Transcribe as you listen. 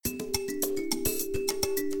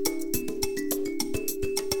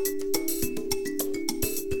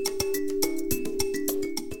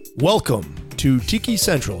Welcome to Tiki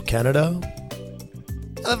Central, Canada.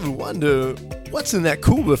 Ever wonder what's in that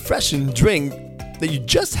cool, refreshing drink that you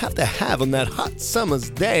just have to have on that hot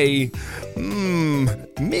summer's day?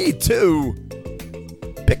 Me too.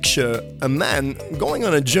 Picture a man going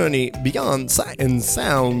on a journey beyond sight and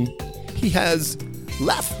sound. He has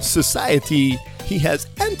left society. He has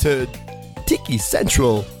entered Tiki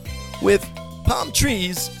Central with palm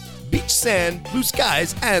trees, beach sand, blue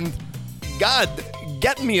skies, and God,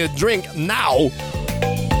 get me a drink now.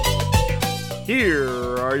 Here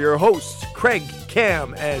are your hosts, Craig,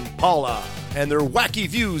 Cam, and Paula, and their wacky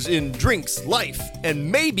views in drinks, life,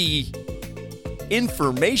 and maybe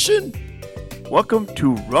information. Welcome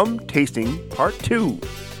to Rum Tasting Part 2.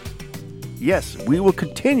 Yes, we will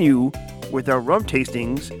continue with our rum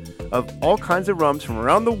tastings of all kinds of rums from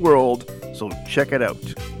around the world, so check it out.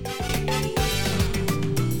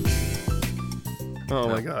 Oh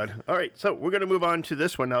my God. All right, so we're going to move on to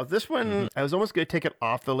this one. Now, this one, I was almost going to take it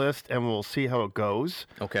off the list and we'll see how it goes.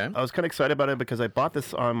 Okay. I was kind of excited about it because I bought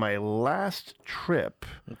this on my last trip.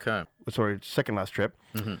 Okay. Sorry, second last trip.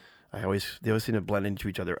 Mm-hmm. They always seem to blend into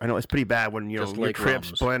each other. I know it's pretty bad when your like trips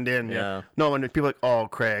rums. blend in. Yeah. No, when people are like, oh,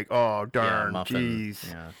 Craig, oh, darn, muffin. jeez.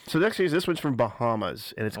 Yeah. So next is this one's from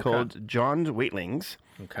Bahamas, and it's called John Waitling's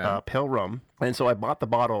Pale Rum. And so I bought the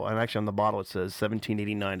bottle, and actually on the bottle it says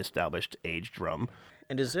 1789 established aged rum.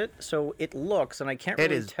 And is it, so it looks, and I can't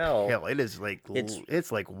really tell. Pale. It is like,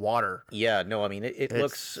 it's like water. Yeah, no, I mean, it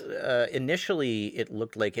looks, initially it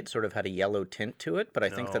looked like it sort of had a yellow tint to it, but I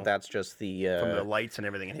think that's just the... From the lights and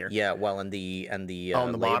everything in here. Yeah, well, and the the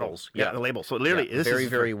labels. Bottle. Yeah, the label. So literally, this very, is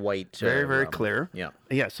very white. Very, very rum. clear. Yeah.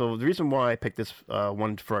 Yeah, so the reason why I picked this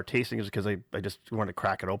one for our tasting is because I just wanted to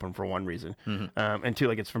crack it open for one reason. Mm-hmm. And two,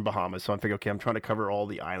 like it's from Bahamas, so I'm thinking, okay, I'm trying to cover all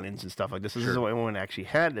the islands and stuff like this. This is the only one I actually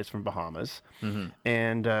had that's from Bahamas. Mm-hmm.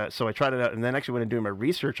 And so I tried it out, and then actually when I'm doing my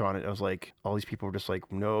research on it, I was like, all these people were just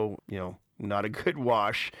like, no, not a good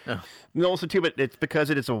wash. Oh. And also too, but it's because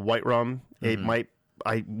it is a white rum, it might...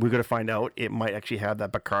 we're going to find out it might actually have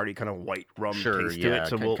that Bacardi kind of white rum taste to it,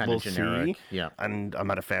 so we'll see. Yeah. And I'm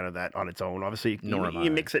not a fan of that on its own. Obviously, you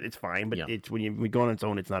mix it, it's fine, but it's when we go on its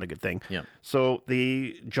own, it's not a good thing. Yeah. So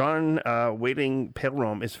the John Whaling Pale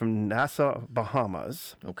Rum is from Nassau,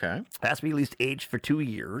 Bahamas. Okay. It has to be at least aged for 2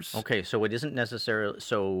 years. Okay, so it isn't necessarily,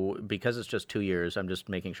 so because it's just 2 years, I'm just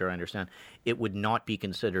making sure I understand, it would not be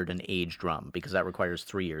considered an aged rum, because that requires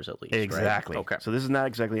 3 years at least, Exactly. Right? Okay. So this is not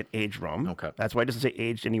exactly an aged rum. Okay. That's why it doesn't say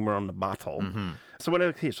aged anywhere on the bottle. Mm-hmm. So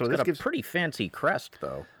this got gives a pretty fancy crest,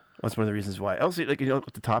 though. That's one of the reasons why. Also, like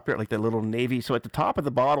at the top here, like that little navy. So at the top of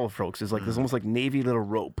the bottle, folks, is like there's almost like navy little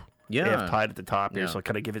rope. Yeah. They have tied at the top here, so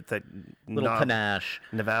kind of give it that little panache.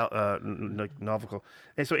 Novel.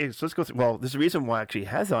 And so let's go through. Well, there's a reason why it actually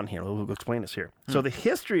has on here. We'll explain this here. So the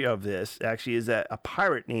history of this actually is that a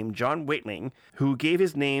pirate named John Waitling, who gave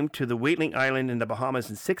his name to the Waitling Island in the Bahamas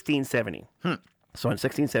in 1670. So in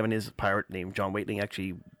 1670, this pirate named John Waitling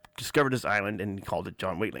actually discovered this island and called it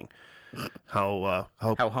John Waitling. How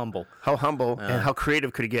humble. How humble and how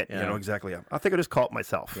creative could he get? Yeah. Exactly. I think I just call it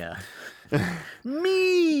myself. Yeah.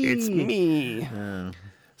 Me. It's me.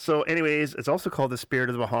 So anyways, it's also called the Spirit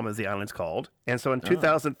of the Bahamas, the island's called. And so in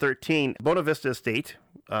 2013, Bona Vista Estate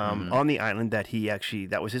on the island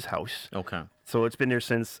that was his house. Okay. So it's been there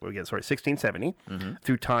since, 1670.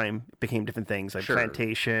 Through time, it became different things like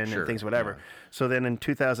plantation and things, whatever. Yeah. So then in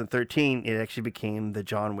 2013, it actually became the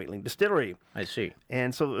John Waitling Distillery. I see.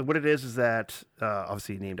 And so what it is that,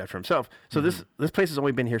 obviously named after himself. So this place has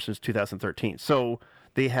only been here since 2013. So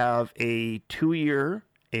they have a 2-year,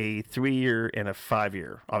 a 3-year, and a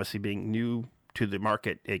 5-year. Obviously being new to the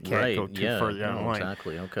market, it can't go too further down the line.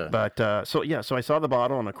 Exactly. Okay. But so I saw the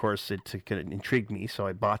bottle, and of course it kind of intrigued me, so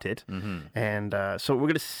I bought it. And so we're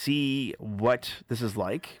gonna see what this is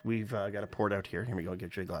like. We've got it poured out here. Here we go.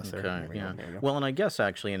 Get your glass there. Okay. Here we go. Well, and I guess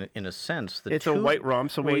actually, in a sense, it's a white rum,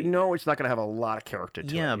 so we know it's not gonna have a lot of character to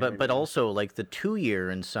it. Yeah, but also like the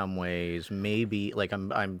 2-year in some ways, maybe like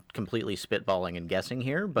I'm completely spitballing and guessing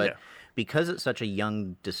here, but. Yeah. Because it's such a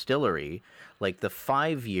young distillery, like the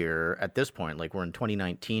 5-year at this point, like we're in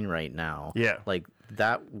 2019 right now. Yeah. Like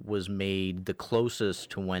that was made the closest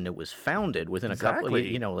to when it was founded within a couple,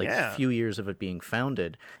 a few years of it being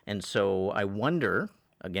founded. And so I wonder,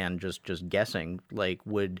 again, just guessing, like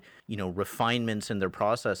would, refinements in their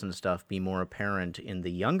process and stuff be more apparent in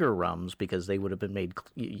the younger rums because they would have been made,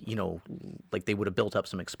 like they would have built up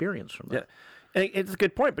some experience from that. Yeah. And it's a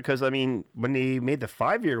good point because, I mean, when they made the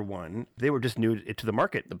 5-year one, they were just new to the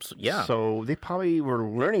market. Yeah. So they probably were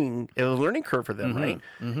learning. It was a learning curve for them, right?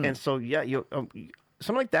 And so,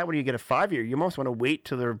 something like that, when you get a 5-year, you almost want to wait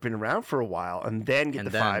till they've been around for a while and then get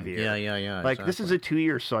the 5-year. Yeah. Like, this is a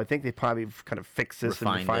 2-year, so I think they probably kind of fixed this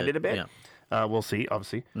and refined it a bit. Yeah. We'll see,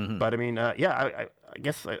 obviously. But I mean, I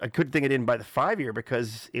guess I couldn't think it in by the 5-year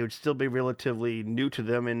because it would still be relatively new to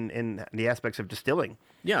them in the aspects of distilling.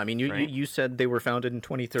 Yeah, I mean, you said they were founded in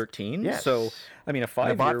 2013. Yes. So, I mean, a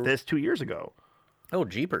 5-year... I bought this 2 years ago. Oh,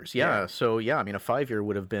 jeepers. Yeah. So, yeah, I mean, a 5-year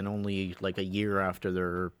would have been only like a year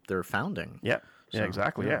after their founding. Yeah. So, yeah,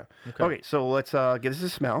 exactly. Yeah. Okay, so let's give this a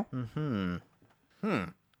smell.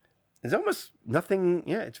 There's almost nothing.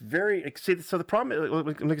 Yeah, it's very. See, so the problem.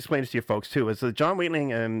 Let me explain this to you folks too. Is the John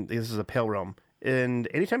Wheatling, and this is a pale rum. And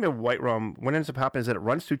anytime you have white rum, what ends up happening is that it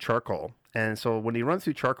runs through charcoal. And so when you run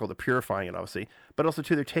through charcoal, they're purifying it, obviously. But also,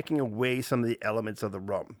 too, they're taking away some of the elements of the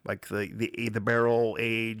rum. Like the barrel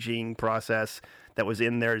aging process that was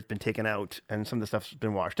in there has been taken out, and some of the stuff's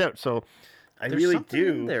been washed out. So There's really something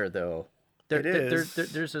do. in there, though.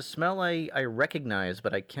 There's a smell I recognize,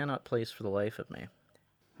 but I cannot place for the life of me.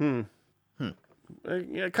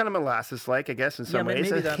 Yeah, kind of molasses-like, I guess, in some ways.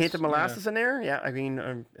 maybe A hint of molasses in there. Yeah, I mean,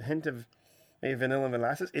 a hint of maybe vanilla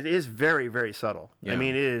molasses. It is very, very subtle. Yeah. I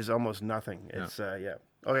mean, it is almost nothing. It's,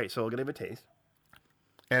 Okay, so we'll give it a taste.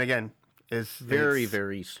 And again, it's Very,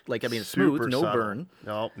 like, I mean, it's smooth, no subtle. burn.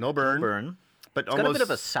 No burn. It's But got a bit of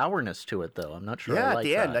a sourness to it, though. I'm not sure. Yeah, I like at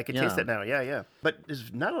the end, that. I can taste it now. Yeah. But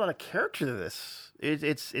there's not a lot of character to this.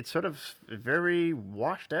 It's sort of very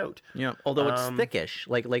washed out. Yeah, although it's thickish,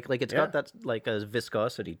 like it's got that like a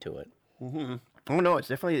viscosity to it. Oh no,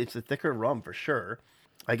 it's a thicker rum for sure.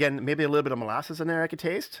 Again, maybe a little bit of molasses in there I could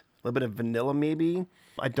taste. A little bit of vanilla maybe.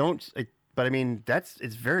 But I mean,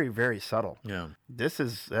 it's very, very subtle. Yeah. This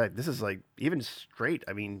is like even straight.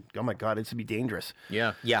 I mean, oh my God, it's to be dangerous.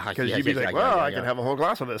 Yeah. Because you'd be like, well, I can have a whole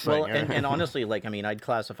glass of this. Well, thing. and honestly, like, I mean, I'd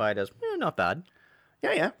classify it as not bad.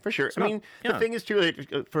 Yeah, for sure. I mean, the thing is too,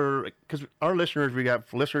 because our listeners, we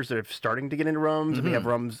got listeners that are starting to get into rums, and we have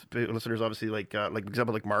rums listeners, obviously, like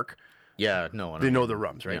example, like Mark. Yeah, no, they know the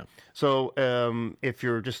rums, right? Yeah. So if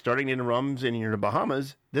you're just starting into rums and you're in the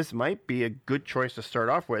Bahamas, this might be a good choice to start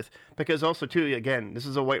off with, because also too, again, this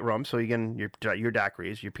is a white rum, so you can your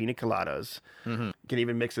daiquiris, your pina coladas, you can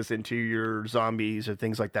even mix this into your zombies or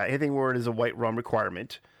things like that. Anything where it is a white rum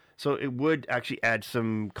requirement. So it would actually add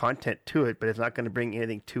some content to it, but it's not going to bring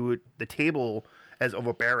anything to the table as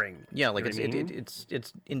overbearing. Yeah, like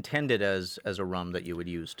it's intended as a rum that you would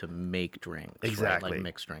use to make drinks. Exactly. Right? Like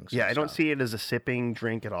mixed drinks. Yeah, I don't see it as a sipping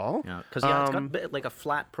drink at all. Yeah, because it's got like a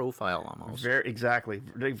flat profile almost. Exactly.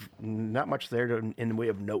 They've not much there in the way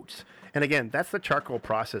of notes. And again, that's the charcoal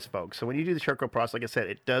process, folks. So when you do the charcoal process, like I said,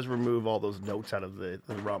 it does remove all those notes out of the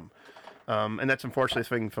rum. And that's unfortunately the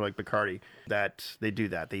thing for like Bacardi, that they do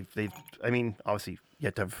that. I mean, obviously you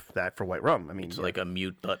have to have that for white rum. I mean, it's like a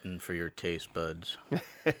mute button for your taste buds. All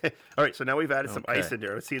right, so now we've added some ice in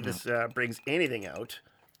there. Let's see if this brings anything out.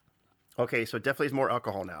 Okay, so it definitely is more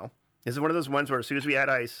alcohol now. This is one of those ones where as soon as we add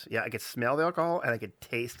ice, I could smell the alcohol and I could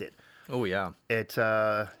taste it. Oh yeah. It's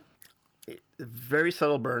very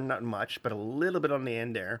subtle burn, not much, but a little bit on the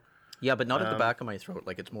end there. Yeah, but not at the back of my throat.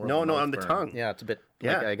 Like it's more. No, on the burn. tongue. Yeah, it's a bit.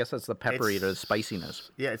 Like, I guess that's the peppery, the spiciness.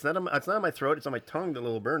 Yeah, it's not on my throat. It's on my tongue. The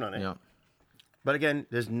little burn on it. Yeah. But again,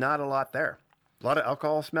 there's not a lot there. A lot of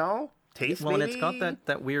alcohol smell, taste. Well, maybe? and it's got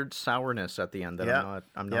that weird sourness at the end that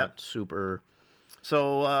I'm not super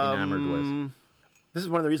enamored with. This is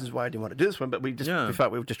one of the reasons why I didn't want to do this one, but we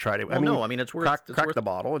thought we would just try it. Well, I mean, it's worth crack the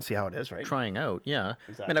bottle and see how it is, right? Trying out, yeah.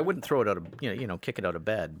 Exactly. I mean, I wouldn't throw it out of kick it out of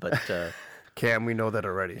bed, but. Cam, we know that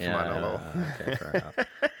already. Come on, hello. Okay, fair enough.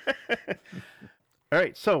 All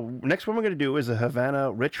right, so next one we're going to do is a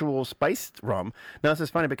Havana Ritual Spiced Rum. Now, this is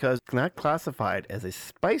funny because it's not classified as a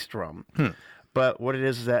spiced rum, but what it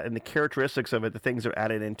is that in the characteristics of it, the things that are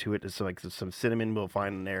added into it is like some cinnamon we'll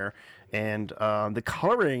find in there. And the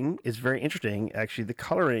coloring is very interesting. Actually, the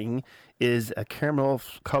coloring is a caramel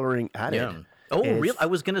coloring added. Yeah. Oh, real? I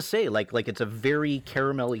was gonna say like it's a very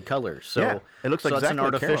caramelly color. So it looks like it's an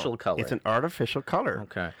artificial color. It's an artificial color.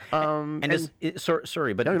 Okay.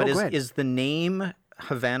 Is the name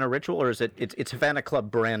Havana Ritual, or is it's Havana Club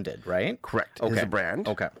branded, right? Correct. Okay. It's a brand.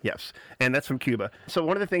 Okay. Yes, and that's from Cuba. So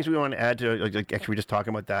one of the things we want to add to, like actually, we're just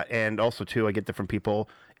talking about that, and also too, I get different people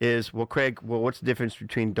is Craig. Well, what's the difference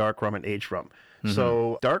between dark rum and aged rum?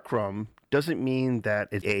 So dark rum doesn't mean that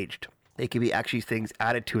it's aged. It can be actually things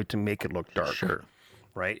added to it to make it look dark. Sure.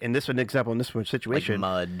 Right? And this one example in this one situation.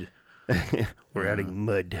 Like mud. We're adding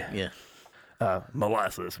mud. Yeah.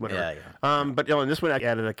 Molasses, whatever. Yeah. But in this one, I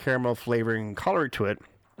added a caramel flavoring color to it.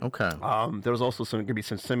 Okay. There was also going to be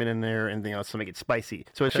some cinnamon in there and anything else to make it spicy.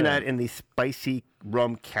 So it's going to add in the spicy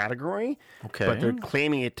rum category, Okay. but they're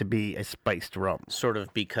claiming it to be a spiced rum. Sort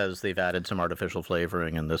of because they've added some artificial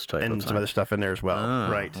flavoring and this type of And thing. some other stuff in there as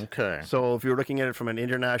well. Right. Okay. So if you're looking at it from an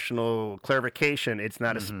international clarification, it's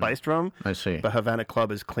not a spiced rum. I see. But Havana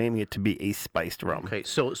Club is claiming it to be a spiced rum. Okay,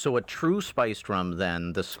 so a true spiced rum,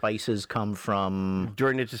 then the spices come from.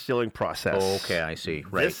 During the distilling process. Okay, I see.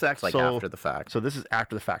 Right, This it's like after the fact. So this is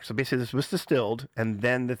after the fact. So basically, this was distilled, and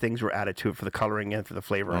then the things were added to it for the coloring and for the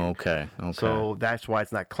flavoring. Okay. So that's why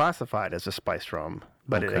it's not classified as a spiced rum,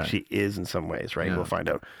 but it actually is in some ways, right? We'll find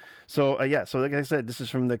out. So so like I said, this is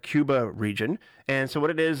from the Cuba region, and so what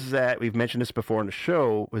it is that we've mentioned this before in the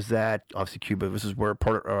show was that obviously Cuba, this is where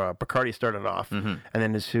Bacardi started off, and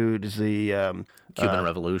then as soon as the Cuban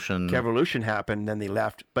Revolution. Revolution happened, then they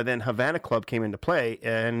left. But then Havana Club came into play,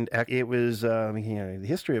 and it was the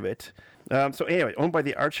history of it. So anyway, owned by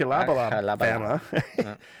the Archilabala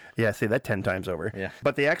family. Yeah, say that 10 times over. Yeah.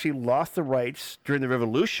 But they actually lost the rights during the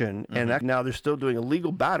Revolution, and now they're still doing a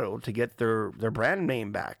legal battle to get their brand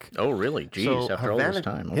name back. Oh, really? Jeez, after all this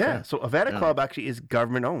time. Okay. Yeah, so Havana Club actually is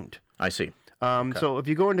government owned. I see. So if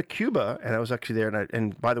you go into Cuba, and I was actually there,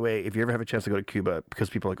 and by the way, if you ever have a chance to go to Cuba, because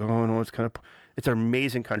people are like, oh no, it's an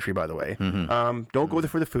amazing country, by the way. Don't go there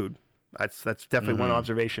for the food. That's definitely one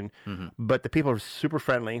observation. But the people are super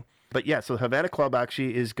friendly. But yeah, so Havana Club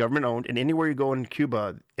actually is government owned, and anywhere you go in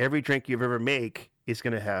Cuba, every drink you've ever make is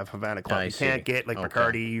going to have Havana Club. You can't get like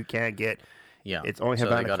Bacardi. You can't get. Yeah, it's only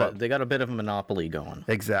Havana Club. They got a bit of a monopoly going.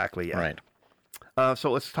 Exactly. Yeah. Right.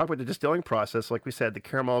 So let's talk about the distilling process. Like we said, the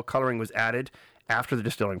caramel coloring was added after the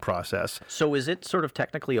distilling process. So is it sort of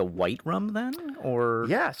technically a white rum then, or?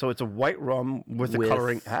 Yeah, so it's a white rum with the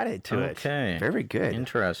coloring added to it. Okay. Very good.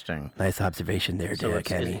 Interesting. Nice observation there, Derek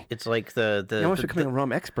Kenny. It's like the You're almost becoming a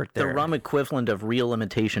rum expert there. The rum equivalent of real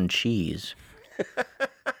imitation cheese.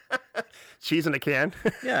 Cheese in a can?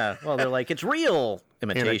 Yeah, well, they're like, it's real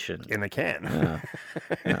imitation. In a can.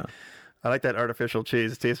 Yeah. I like that artificial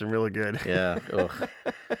cheese. It's tasting really good. Yeah. Ugh.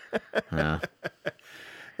 Yeah.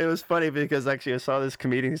 It was funny because actually I saw this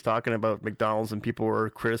comedian, he's talking about McDonald's and people were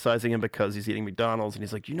criticizing him because he's eating McDonald's and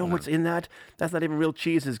he's like, you know what's in that? That's not even real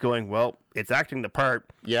cheese. He's going, well, it's acting the part.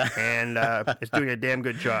 Yeah. And it's doing a damn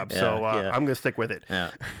good job. So I'm going to stick with it. Yeah.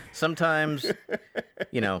 Sometimes,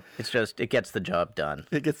 it gets the job done.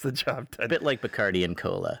 It gets the job done. A bit like Bacardi and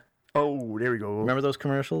Cola. Oh, there we go. Remember those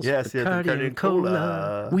commercials? Yes, Bacardi and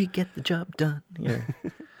Cola. We get the job done. Yeah.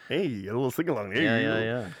 Hey, a little sing-along there.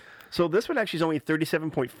 Yeah. So this one actually is only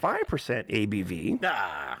 37.5% ABV.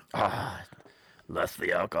 Less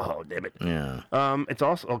the alcohol, damn it. Yeah. It's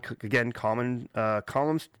also, again,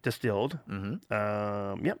 columns distilled.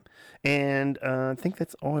 Yep. And I think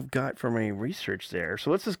that's all I've got for my research there. So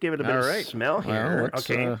let's just give it a bit of smell here. Well,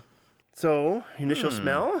 okay. So, initial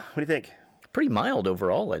smell, what do you think? Pretty mild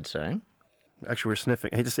overall, I'd say. Actually, we're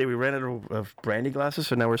sniffing. I hate to say we ran out of brandy glasses,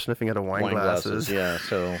 so now we're sniffing out of wine glasses. Yeah,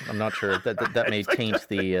 so I'm not sure. That may taint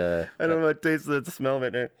the... I don't know what tastes the smell of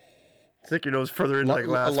it. Stick your nose further into the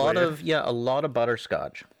glass. A lot of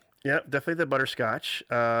butterscotch. Yeah, definitely the butterscotch.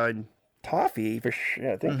 Toffee, for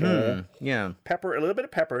sure. I think. Yeah. Pepper, a little bit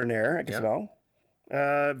of pepper in there, I can smell.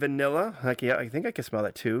 Vanilla. I think I can smell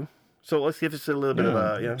that too. So let's give this a little bit of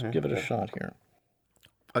a... Let's give it a shot here.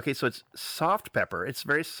 Okay, so it's soft pepper. It's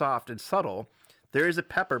very soft and subtle. There is a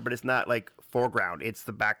pepper, but it's not like foreground. It's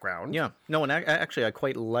the background. Yeah. No, and actually, I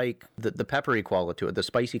quite like the peppery quality to it, the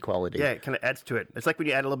spicy quality. Yeah, it kind of adds to it. It's like when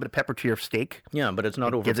you add a little bit of pepper to your steak. Yeah, but it's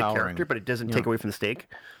not overpowering. It gives it character, but it doesn't take away from the steak.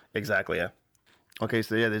 Exactly, yeah. Okay,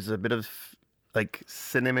 so yeah, there's a bit of like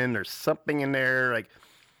cinnamon or something in there, like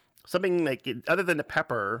something like other than the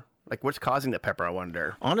pepper. Like, what's causing the pepper, I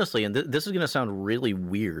wonder? Honestly, and this is going to sound really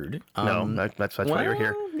weird. No, that's why you're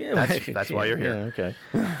here. Yeah, that's why you're here. Yeah,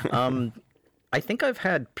 okay. I think I've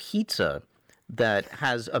had pizza that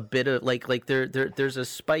has a bit of, like there's a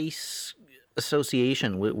spice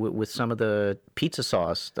association with some of the pizza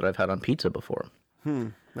sauce that I've had on pizza before.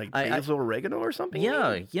 Like basil oregano or something?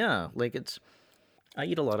 Yeah. Like I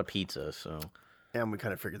eat a lot of pizza, so. And we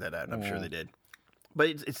kind of figured that out, and I'm sure they did. But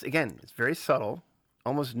it's very subtle.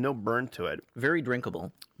 Almost no burn to it. Very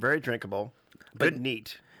drinkable. Very drinkable. Good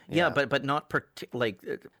neat. Yeah, but not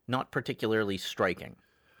particularly striking.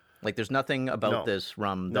 Like there's nothing about this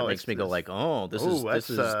rum that makes me go like, oh, this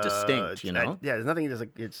is distinct, you know? Yeah, there's nothing. There's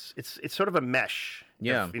like it's sort of a mesh.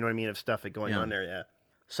 Yeah, you know what I mean, of stuff going on there. Yeah.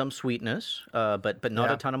 Some sweetness, but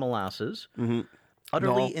not a ton of molasses.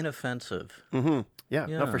 Utterly inoffensive. Yeah,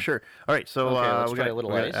 no, for sure. All right, so let's try a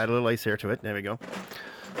little ice. Add a little ice here to it. There we go.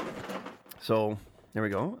 So there we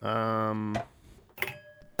go.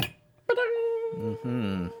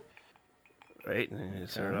 Right,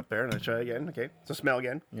 start it up there, and let's try again. Okay, so smell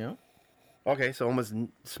again. Yeah. Okay, so almost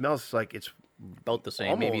smells like it's about the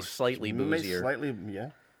same, maybe slightly boozier. Slightly, yeah.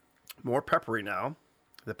 More peppery now.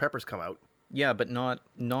 The peppers come out. Yeah, but not.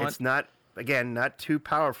 It's not, again, not too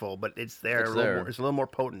powerful, but it's there. It's a little more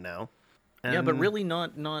potent now. And yeah, but really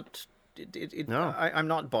not. No. I'm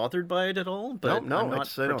not bothered by it at all. But no, I'm not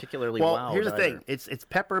particularly well, wowed here's the either. thing. It's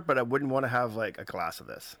pepper, but I wouldn't want to have like a glass of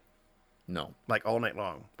this. No. Like all night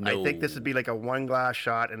long. No. I think this would be like a 1 glass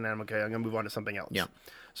shot, and then I'm going to move on to something else. Yeah.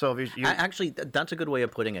 So if you actually, that's a good way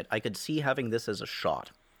of putting it. I could see having this as a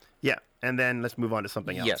shot. Yeah, and then let's move on to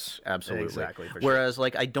something else. Yes, absolutely. Exactly. For Whereas,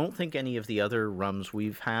 like, I don't think any of the other rums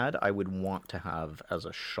we've had I would want to have as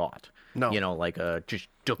a shot. No. You know, like a just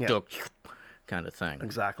duk kind of thing.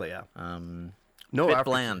 Exactly. Yeah. No bit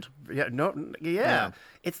bland. Yeah. No. Yeah.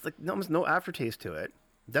 It's like almost no aftertaste to it.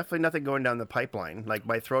 Definitely nothing going down the pipeline. Like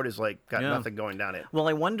my throat is like got nothing going down it. Well,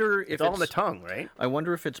 I wonder if it's all on the tongue, right? I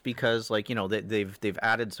wonder if it's because, like, you know, they've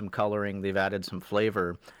added some coloring, they've added some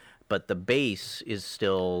flavor, but the base is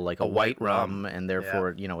still like a white rum, and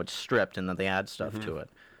therefore, you know, it's stripped, and then they add stuff to it.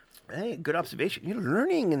 Hey, good observation. You're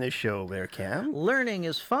learning in this show there, Cam. Learning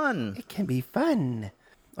is fun. It can be fun.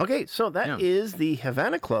 Okay, so that is the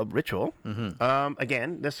Havana Club Ritual.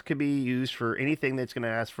 Again, this could be used for anything that's going to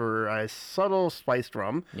ask for a subtle spiced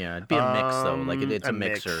rum. Yeah, it'd be a mix, though. Like, it's a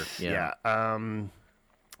mixer. Mix, yeah.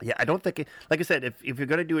 Yeah, I don't think it... Like I said, if you're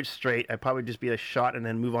going to do it straight, I'd probably just be a shot and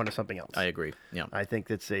then move on to something else. I agree, yeah. I think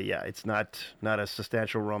that's it's not a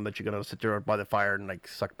substantial rum that you're going to sit there by the fire and, like,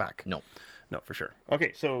 suck back. No. No, for sure.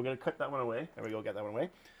 Okay, so we're going to cut that one away. There we go, get that one away.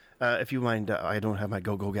 If you mind, I don't have my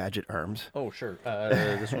go-go gadget arms. Oh, sure.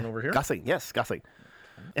 This one over here? Gosling, yes, Gosling.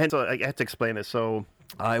 And so I have to explain this. So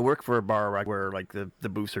I work for a bar where like the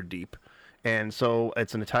booths are deep. And so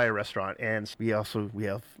it's an Italian restaurant, and we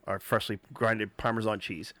have our freshly grinded Parmesan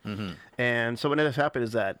cheese. And so what has happened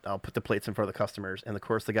is that I'll put the plates in front of the customers, and of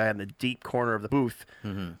course the guy in the deep corner of the booth,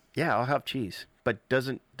 I'll have cheese, but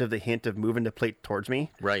doesn't do the hint of moving the plate towards me.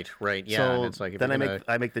 Right, yeah. So and it's like then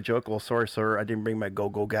I make the joke, well, sorry, sir, I didn't bring my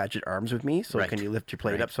go-go gadget arms with me, so can you lift your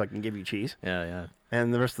plate up so I can give you cheese? Yeah.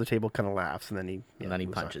 And the rest of the table kind of laughs, and then he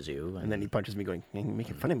punches you. And then he punches me going, you're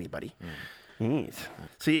making fun of me, buddy. Yes.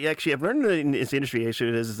 See, actually, I've learned in this industry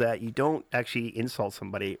is that you don't actually insult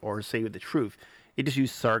somebody or say the truth. You just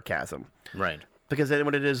use sarcasm. Right. Because then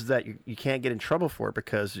what it is that you can't get in trouble for it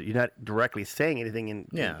because you're not directly saying anything in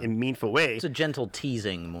a meaningful way. It's a gentle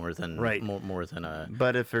teasing more than more than a...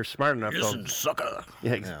 But if they're smart enough, listen, sucker.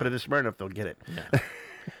 But if they're smart enough, they'll get it. Yeah.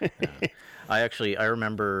 I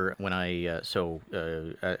remember when as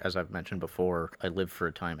I've mentioned before, I lived for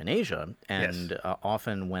a time in Asia, and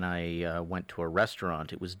often when I went to a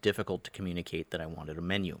restaurant, it was difficult to communicate that I wanted a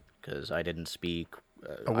menu because I didn't speak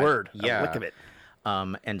a word, a lick of it.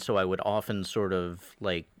 And so I would often sort of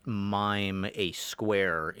like mime a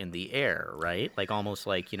square in the air, right? Like almost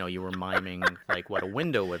like, you know, you were miming like what a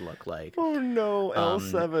window would look like. Oh no,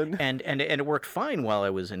 L7. And it worked fine while I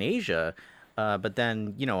was in Asia. But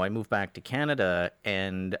then, you know, I moved back to Canada,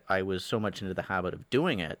 and I was so much into the habit of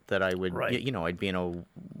doing it that I would, you know, I'd be in a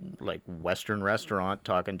like Western restaurant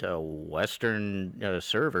talking to Western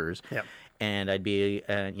servers, and I'd be,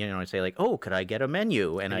 you know, I'd say like, oh, could I get a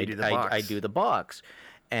menu? And I'd do the box,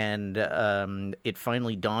 and it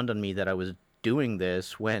finally dawned on me that I was doing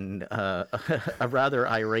this when a rather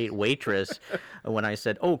irate waitress, when I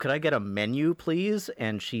said, oh, could I get a menu, please?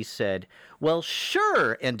 And she said, well,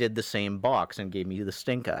 sure, and did the same box and gave me the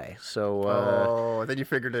stink eye. So, then you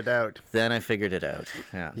figured it out. Then I figured it out.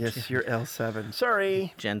 Yeah. Yes, you're L7.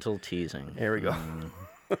 Sorry. Gentle teasing. There we go.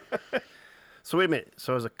 So wait a minute.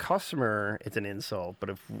 So as a customer, it's an insult,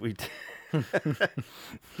 but if we...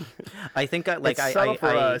 I think no.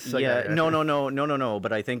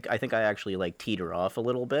 But I think I actually like teeter off a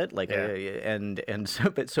little bit, like,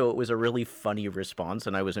 so it was a really funny response,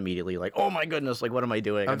 and I was immediately like, oh my goodness, like what am I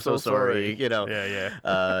doing? I'm so sorry, you know.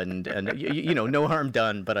 And you know, no harm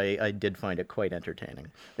done, but I did find it quite entertaining,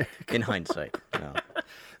 in hindsight. Yeah.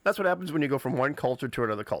 That's what happens when you go from one culture to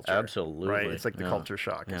another culture. Absolutely. Right? It's like the culture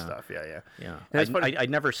shock and stuff. Yeah. I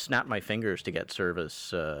never snapped my fingers to get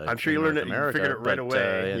service. I'm sure you learned it. You figured it right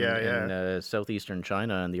away. In southeastern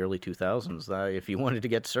China in the early 2000s, if you wanted to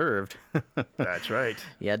get served, that's right.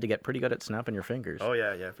 You had to get pretty good at snapping your fingers. Oh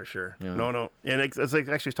yeah, for sure. Yeah. No. And it's like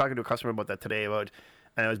actually was talking to a customer about that today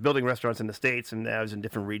and I was building restaurants in the States, and I was in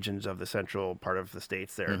different regions of the central part of the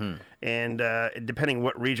States there. And depending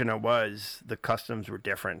what region I was, the customs were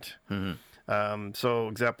different. So,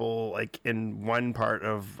 example, like in one part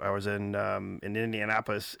I was in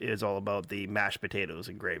Indianapolis, is all about the mashed potatoes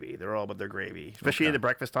and gravy. They're all about their gravy, especially in the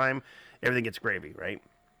breakfast time. Everything gets gravy, right?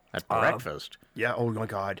 At breakfast. Yeah. Oh my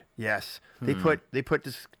God. Yes. They put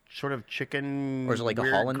this sort of chicken. Or is it like a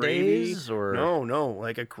weird hollandaise? Gravy. Or No,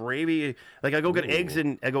 like a gravy. Like I go get eggs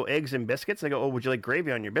and biscuits. And I go, oh, would you like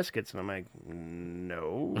gravy on your biscuits? And I'm like,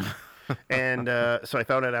 no. And so I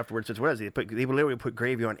found out afterwards it was. They would literally put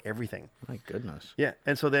gravy on everything. My goodness. Yeah,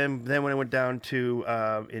 and so then when I went down to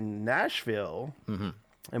in Nashville,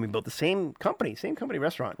 and we built the same company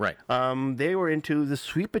restaurant. Right. They were into the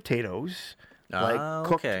sweet potatoes. Like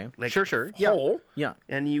cooked, okay. like Sure. whole. Yeah.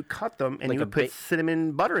 And you cut them and Like you would put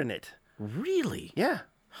cinnamon butter in it. Really? Yeah.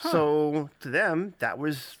 So to them, that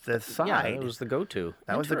was the side. Yeah, that was the go-to.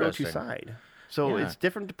 That was the go-to Interesting. side. So Yeah. it's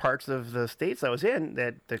different parts of the states I was in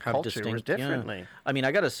that the Have culture was yeah. differently. I mean,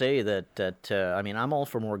 I got to say that I mean, I'm all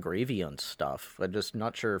for more gravy on stuff. I'm just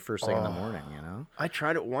not sure first thing in the morning, you know? I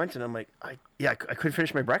tried it once and I'm like, I couldn't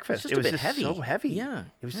finish my breakfast. It's just It was a bit just heavy. so heavy. Yeah,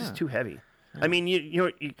 It was yeah. just too heavy. I mean, you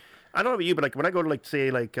know, I don't know about you, but like when I go to like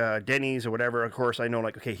say like Denny's or whatever, of course I know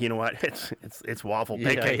like, okay, you know what, it's waffle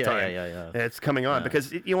pancake time. Yeah. It's coming on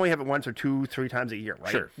because you only have it once or 2-3 times a year,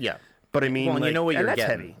 right? Sure, yeah. But I mean, Well, and you know what and you're that's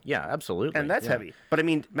getting. heavy. Yeah, absolutely. And that's yeah. heavy. But I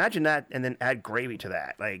mean, imagine that and then add gravy to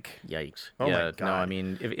that. Like, Yikes. Oh my yeah, no, I God.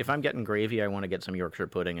 mean, if I'm getting gravy, I want to get some Yorkshire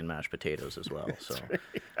pudding and mashed potatoes as well. So,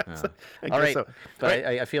 I all guess right. so. But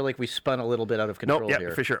Right. I feel like we spun a little bit out of control Nope, yeah,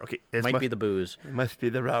 here. for sure. Okay, it Might must be the booze. it must be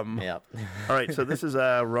the rum. Yeah. All right, so this is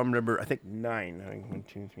rum number, I think 9. 1,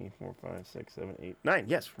 2, 3, 4, 5, 6, 7, 8, 9.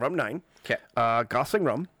 Yes, rum 9. 'Kay. Gosling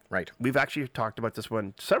rum. Right. We've actually talked about this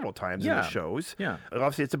one several times in the Yeah. shows. Yeah.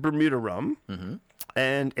 Obviously, it's a Bermuda rum. Mm-hmm.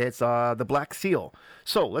 And it's the Black Seal.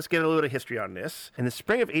 So let's get a little bit of history on this. In the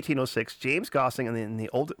spring of 1806, James Gosling,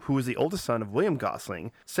 who was the oldest son of William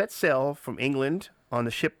Gosling, set sail from England on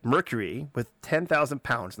the ship Mercury with 10,000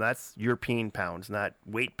 pounds. And that's European pounds, not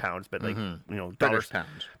weight pounds, but like British dollars,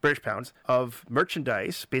 pounds. British pounds of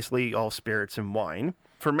merchandise, basically all spirits and wine,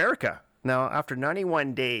 for America. Now, after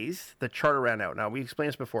 91 days, the charter ran out. Now, we explained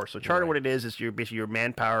this before. So, charter, what it is basically your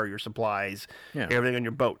manpower, your supplies, everything on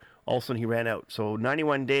your boat. All of a sudden, he ran out. So,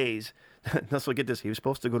 91 days. Let's look at this. He was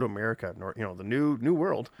supposed to go to America, the new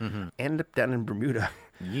world, ended up down in Bermuda.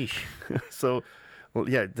 Yeesh. So, well,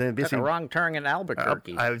 yeah, then Took basically. a wrong turn in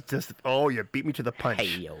Albuquerque. I was just, you beat me to the punch.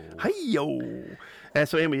 Hey-yo. Hey-yo. And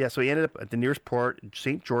so, anyway, so he ended up at the nearest port,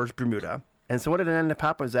 St. George, Bermuda. And so, what ended up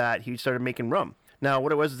happening was that he started making rum. Now,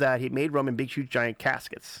 what it was is that he made rum in big, huge, giant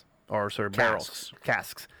caskets, or sort of barrels.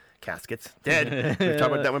 Caskets. Dead. We've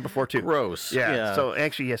talked about that one before, too. Gross. Yeah. So,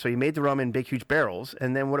 actually, so he made the rum in big, huge barrels.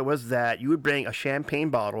 And then what it was is that you would bring a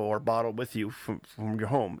champagne bottle or bottle with you from your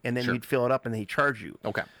home, and then you'd fill it up, and then he'd charge you.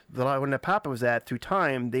 Okay. What happened was that through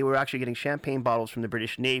time, they were actually getting champagne bottles from the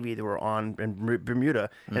British Navy that were on in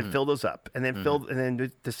Bermuda and filled those up. And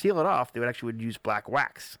then to seal it off, they would use black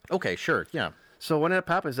wax. Okay, sure. Yeah. So what ended up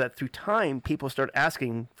happening is that through time, people started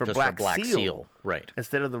asking for Just black, for Black Seal. Right.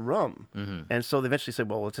 instead of the rum. And so they eventually said,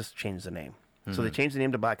 well, let's just change the name. So they changed the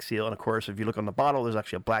name to Black Seal. And of course, if you look on the bottle, there's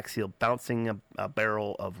actually a Black Seal bouncing a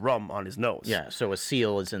barrel of rum on his nose. Yeah, so a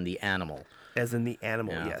seal is in the animal. As in the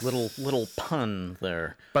animal, Yeah. yes. Little pun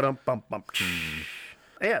there. Ba-dum-bum-bum.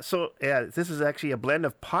 Yeah, so this is actually a blend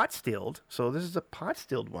of pot stilled. So this is a pot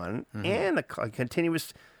stilled one and a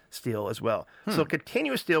continuous still as well. So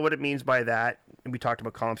continuous still, what it means by that, and we talked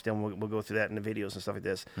about column still, and we'll go through that in the videos and stuff like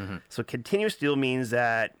this. So continuous still means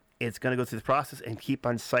that it's going to go through the process and keep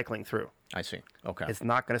on cycling through. I see. Okay. It's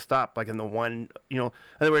not going to stop like in the one, in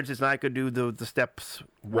other words, it's not going to do the steps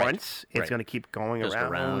once. It's Right. going to keep going Just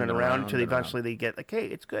around and around until eventually they get like, hey,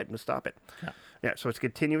 it's good, let's stop it. Yeah, so it's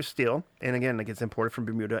continuous still. And again, like it's imported from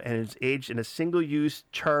Bermuda and it's aged in a single-use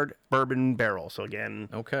charred bourbon barrel. So again,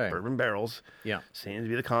 Okay. bourbon barrels. Yeah. Seems to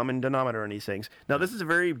be the common denominator in these things. Now, this is a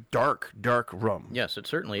very dark rum. Yes, it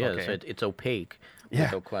certainly is. Okay. It's opaque. Yeah.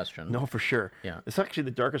 No question. No, for sure. Yeah. It's actually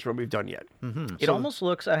the darkest rum we've done yet. It almost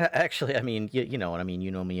looks, actually, I mean, you know what I mean,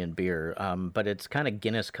 you know me in beer, but it's kind of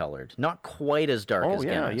Guinness colored. Not quite as dark as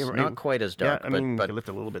Guinness. Not quite as dark. Yeah, I mean, but you can lift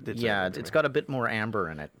a little bit. it's got a bit more amber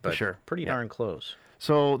in it, but sure. pretty darn close.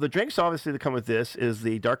 So the drinks obviously that come with this is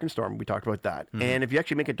the Dark and Storm. We talked about that. And if you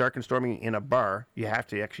actually make a Dark and Stormy in a bar, you have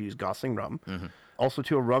to actually use Gosling rum. Also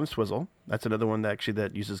to a rum swizzle. That's another one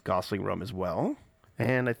that uses Gosling rum as well.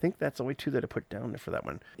 And I think that's the only two that I put down there for that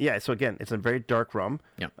one. Yeah, so again, it's a very dark rum.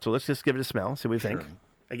 Yeah. So let's just give it a smell, see what we think.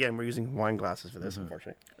 Again, we're using wine glasses for this,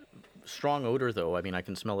 unfortunately. Strong odor, though. I mean, I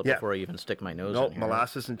can smell it Yeah. before I even stick my nose No, in here.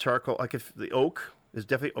 molasses and charcoal. Like if the oak is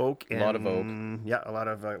definitely oak. And, A lot of oak. Yeah, a lot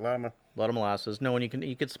of A lot of molasses. No, and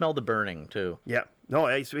you can smell the burning, too. Yeah. No,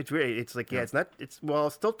 it's really, it's like, it's not, it's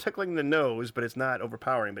still tickling the nose, but it's not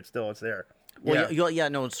overpowering, but still it's there. Well,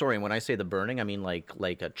 no, sorry. When I say the burning, I mean like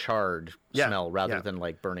a charred smell rather than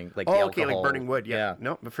like burning, like the alcohol. Okay, like burning wood. Yeah.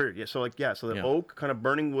 No, but so the oak kind of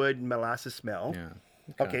burning wood molasses smell. Yeah.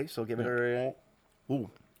 Okay, so give it a... Ooh,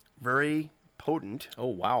 very potent. Oh,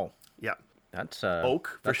 wow. Yeah. That's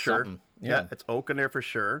oak for that's sure. something. Yeah, it's oak in there for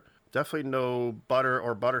sure. Definitely no butter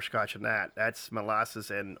or butterscotch in that. That's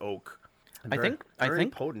molasses and oak. I think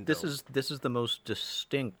potent, this is the most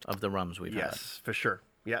distinct of the rums we've had. Yes, for sure.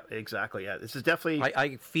 Yeah, exactly. Yeah, this is definitely.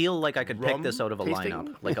 I feel like I could pick this out of a tasting?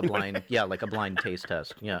 lineup, like a blind, yeah, like a blind taste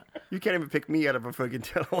test. Yeah. You can't even pick me out of a fucking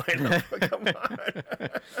lineup. Come on.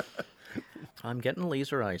 I'm getting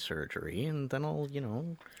laser eye surgery, and then I'll,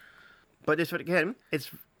 But it's again, it's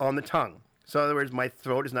on the tongue. So in other words, my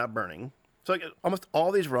throat is not burning. So like almost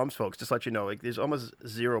all these rums, folks, just to let you know, like there's almost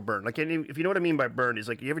zero burn. Like if you know what I mean by burn, is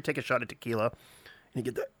like you ever take a shot of tequila and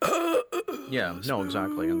you get that. Yeah, no,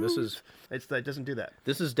 exactly. And this is it doesn't do that.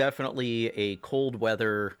 This is definitely a cold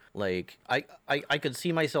weather, like I could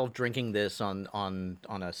see myself drinking this on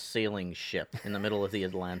a sailing ship in the middle of the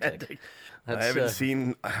Atlantic. I haven't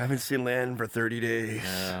seen land for 30 days.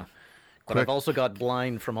 But I've also got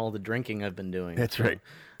blind from all the drinking I've been doing. That's right.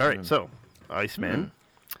 All right, so Iceman.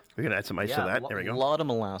 We're gonna add some ice to that. There we go. A lot of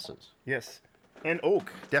molasses. Yes, and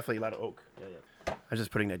oak. Definitely a lot of oak. Yeah. I'm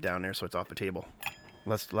just putting that down there so it's off the table.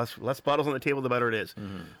 Less bottles on the table, the better it is.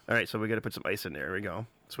 All right, so we got to put some ice in there. Here we go.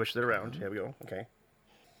 Switch it around. Here we go.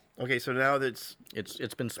 Okay. So now that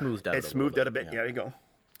it's been smoothed out. It's smoothed out a bit. Yeah, there you go.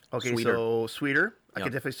 Okay, Sweeter. so sweeter. I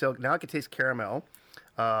can definitely still now I can taste caramel,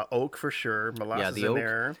 oak for sure. Molasses the in oak,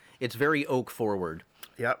 there. It's very oak forward.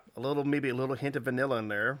 Yep, maybe a little hint of vanilla in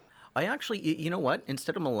there. I actually, you know what?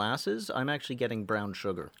 Instead of molasses, I'm actually getting brown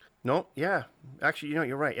sugar. No, yeah. Actually,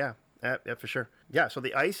 you're right. Yeah, for sure. Yeah, so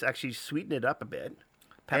the ice actually sweetened it up a bit.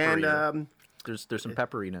 Peppery. And there's some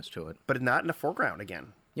pepperiness to it. But not in the foreground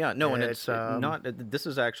again. Yeah, no, and it's not. This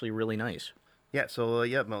is actually really nice. Yeah, so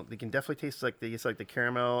you can definitely taste like the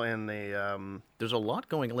caramel and the. There's a lot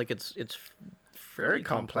going. Like it's very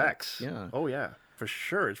complex. Yeah. Oh yeah. For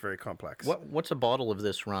sure, it's very complex. What's a bottle of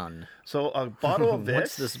this run? So a bottle of this.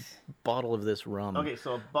 What's this bottle of this rum? Okay,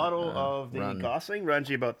 so a bottle of the Gosling runs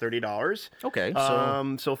you about $30. Okay,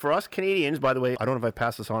 so for us Canadians, by the way, I don't know if I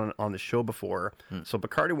passed this on the show before. So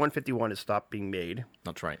Bacardi 151 has stopped being made.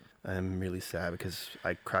 That's right. I'm really sad because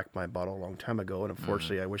I cracked my bottle a long time ago, and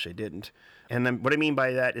unfortunately, I wish I didn't. And then what I mean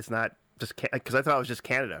by that, it's not just because I thought it was just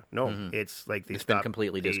Canada. No, it's like it's been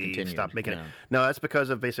completely discontinued. Stopped making it. No, that's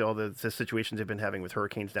because of basically all the situations they've been having with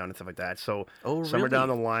hurricanes down and stuff like that. So somewhere down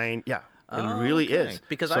the line, yeah, it really is.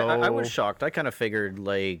 Because I was shocked. I kind of figured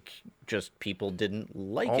like just people didn't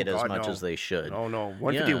like it as much as they should. Oh no,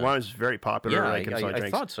 151 is very popular. Yeah, I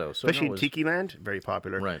thought so. Especially in Tiki Land, very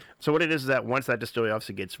popular. Right. So what it is that once that distillery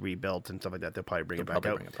obviously gets rebuilt and stuff like that, they'll probably bring it back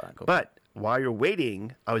out. But while you're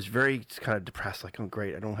waiting, I was very kind of depressed. Like, oh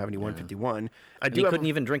great, I don't have any 151. He couldn't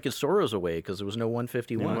even drink his sorrows away because there was no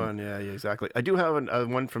 151. Yeah, exactly. I do have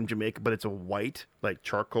one from Jamaica, but it's a white, like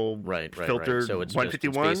charcoal filtered. So it's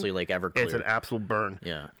 151. It's basically like Everclear. It's an absolute burn.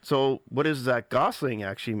 Yeah. So what is that? Gosling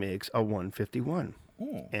actually makes a 151,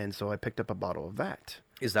 and so I picked up a bottle of that.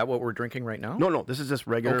 Is that what we're drinking right now? No, this is just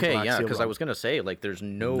regular. Okay, black seal because rum. I was gonna say like there's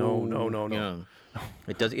no. No.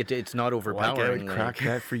 It does. It's not overpowering. Well, I would crack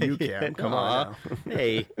that for you, Cam. Come on now.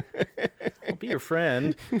 Hey, I'll be your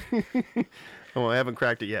friend. Oh, I haven't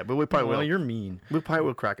cracked it yet, but we probably will. Well, you're mean. We probably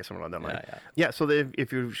will crack it somewhere on that line. Yeah. So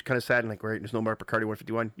if you're kind of sad and like, right, there's no more Bacardi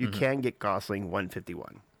 151, you can get Gosling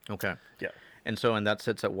 151. Okay. Yeah. And that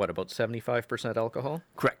sits at what, about 75% alcohol?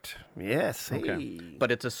 Correct. Yes. Okay. Hey.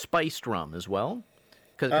 But it's a spiced rum as well,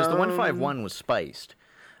 because the 151 was spiced.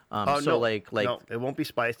 No, it won't be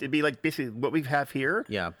spiced. It'd be like basically what we have here.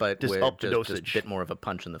 Yeah, but just up the dosage. Just a bit more of a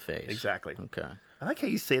punch in the face. Exactly. Okay. I like how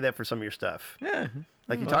you say that for some of your stuff. Yeah.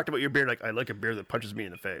 Like you talked about your beer, like I like a beer that punches me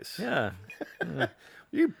in the face. Yeah. Were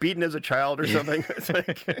you beaten as a child or something? It's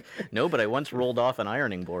like... No, but I once rolled off an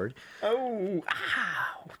ironing board. Oh,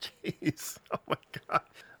 ow, jeez. Oh my God.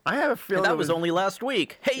 I have a feeling that was only last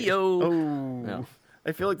week. Hey yo. Oh. No.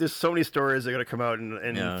 I feel like there's so many stories that are going to come out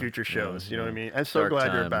in future shows. You know what I mean? I'm so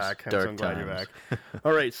glad you're back. I'm so glad you're back.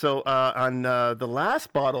 All right. So on the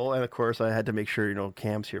last bottle, and of course I had to make sure,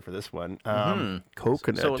 Cam's here for this one.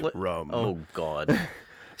 Coconut rum. Oh, God.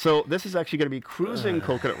 So this is actually going to be Cruisin'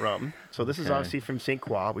 Coconut Rum. So this is obviously from St.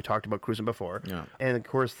 Croix. We talked about Cruisin' before. Yeah. And of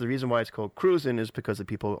course, the reason why it's called Cruisin' is because the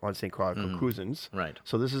people on St. Croix are called Cruisins. Right.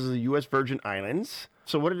 So this is the U.S. Virgin Islands.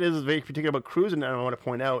 So what it is very particular about Cruisin', and I want to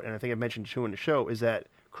point out, and I think I mentioned too in the show, is that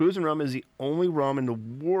Cruisin' Rum is the only rum in the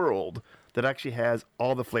world that actually has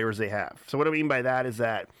all the flavors they have. So what I mean by that is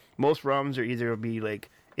that most rums are either be like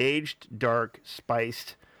aged, dark,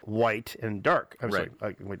 spiced, white, and dark. I'm sorry.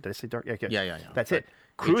 Wait, did I say dark? Yeah. Yeah. That's it.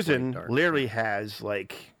 Cruisin' literally has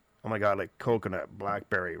like oh my God, like coconut,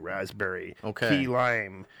 blackberry, raspberry, Okay. key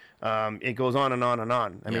lime. It goes on and on and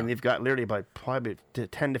on. I mean, they've got literally probably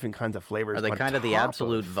 10 different kinds of flavors. Are they on kind of the top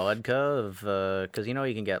absolute vodka of? Because you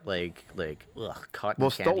can get like cotton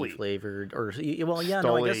candy Stoli. flavored, or no, I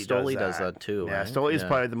guess Stoli does that too. Yeah, right? Stoli is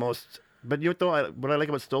probably the most. But you know what I like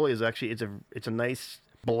about Stoli is actually it's a nice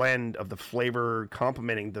blend of the flavor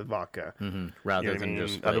complementing the vodka, rather you know what than I mean?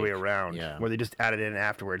 just other like, way around, yeah. where they just add it in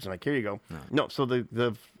afterwards and like, here you go. No, so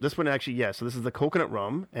this one actually, so this is the coconut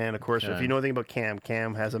rum, and of course, if you know anything about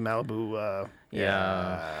Cam has a Malibu.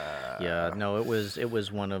 Yeah. No, it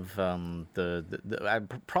was one of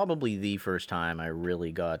probably the first time I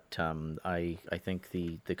really got. I think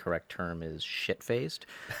the correct term is shit faced.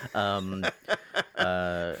 A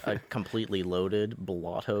completely loaded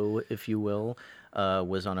blotto, if you will.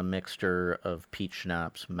 Was on a mixture of peach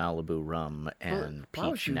schnapps, Malibu rum, and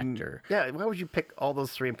peach nectar. Yeah, why would you pick all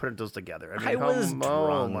those three and put those together? I was Oh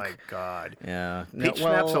drunk. my God. Yeah. Peach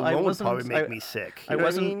schnapps alone would probably make me sick. You I know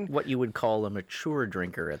wasn't what I mean? what you would call a mature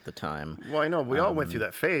drinker at the time. Well, I know we all went through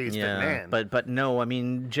that phase, Yeah, but man. but no, I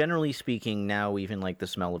mean, generally speaking, now even like the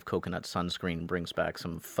smell of coconut sunscreen brings back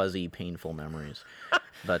some fuzzy, painful memories.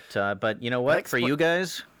 But you know what? For you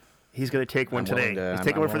guys, He's going to take one today. He's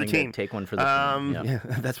taking one for the team. Take one for the team. Yeah,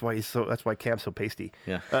 that's why Cam's so pasty.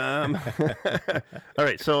 Yeah. All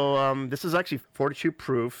right, so this is actually 42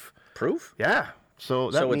 proof. Proof? Yeah. So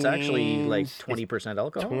it's actually like means 20%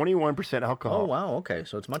 alcohol. 21% alcohol. Oh wow. Okay,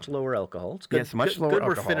 so it's much lower alcohol. It's good. Yes, much lower Good.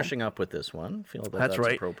 alcohol. We're finishing up with this one. Feel that's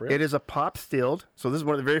right. appropriate. It is a pot stilled. So this is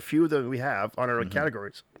one of the very few that we have on our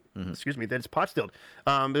categories. Excuse me. That it's pot stilled.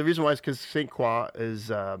 The reason why is because Saint Croix is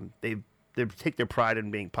they take their pride in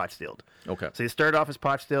being pot stilled. Okay. So they started off as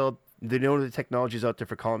pot stilled. They know the technology's out there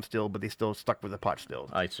for column still, but they still stuck with the pot stilled.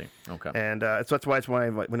 I see. Okay. And so that's why it's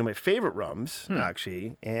one of my favorite rums,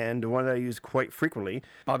 actually, and one that I use quite frequently.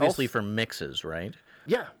 Obviously for mixes, right?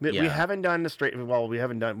 Yeah, we Yeah. haven't done the straight. Well, we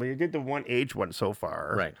haven't done. We did the one aged one so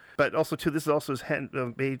far, Right. But also too, this is also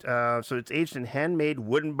made. So it's aged in handmade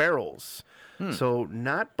wooden barrels, so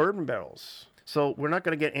not bourbon barrels. So we're not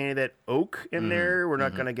going to get any of that oak in there. We're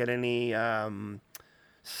not going to get any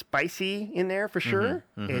spicy in there for sure.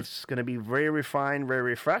 It's going to be very refined, very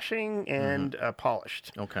refreshing, and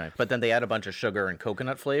polished. Okay. But then they add a bunch of sugar and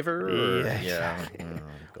coconut flavor? Or? Yeah, Exactly.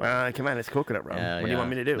 Come on, it's coconut rum. What do you want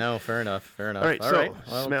me to do? No, fair enough. All right,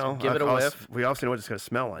 Well, smell. give it a whiff. We also know what it's going to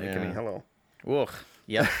smell like. Yeah. I mean, hello. Ugh.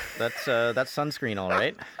 Yep. That's sunscreen, all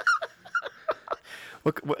right.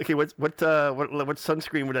 What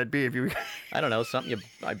sunscreen would that be if you? I don't know, something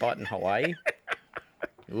I bought in Hawaii.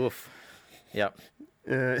 Oof. Yep.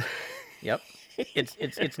 Yep.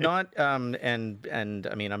 It's not and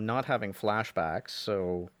I mean I'm not having flashbacks,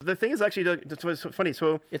 so The thing is actually it's funny.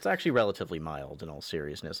 So it's actually relatively mild in all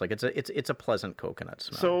seriousness. Like it's a pleasant coconut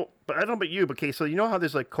smell. but I don't know about you, but okay, so you know how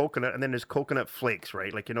there's like coconut and then there's coconut flakes,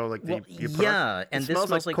 right? Like you put yeah, and this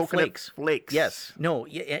smells like coconut flakes. Yes. No,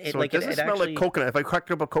 So it doesn't smell like coconut. If I cracked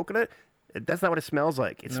up a coconut, that's not what it smells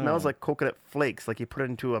like. It smells like coconut flakes, like you put it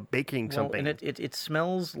into a baking something. And it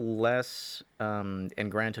smells less. And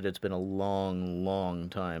granted, it's been a long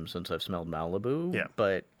time since I've smelled Malibu. Yeah.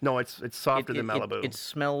 But no, it's softer than Malibu. It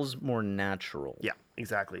smells more natural. Yeah,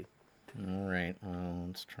 exactly. All right. Well,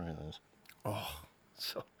 let's try this.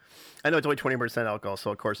 So I know it's only 20% alcohol,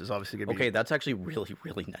 so of course it's obviously gonna be. Okay, that's actually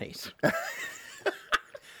really nice.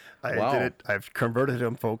 I wow. did it. I've converted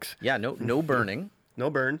them, folks. Yeah. No burning. No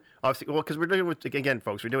burn, obviously. Well, because we're doing with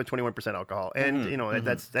folks, we're doing 21% alcohol, and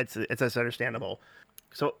that's understandable.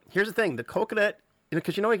 So here's the thing: the coconut,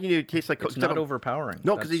 because you taste like It's not overpowering.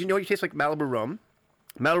 No, because you taste like Malibu rum.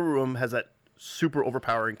 Malibu rum has that super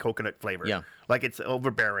overpowering coconut flavor. Yeah, like it's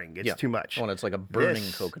overbearing. It's too much. Well, it's like a burning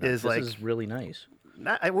this coconut. This is really nice.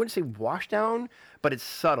 I wouldn't say wash down, but it's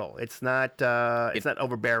subtle. It's not. It's not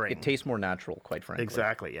overbearing. It tastes more natural, quite frankly.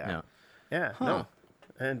 Exactly. Yeah. Yeah. Huh. No.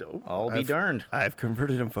 And I'll be darned. I've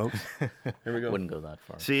converted them, folks. Here we go. Wouldn't go that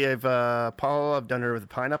far. See, I've done her with the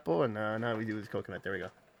pineapple, and now we do this coconut. There we go.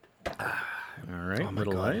 All right,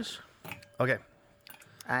 little ice. Okay.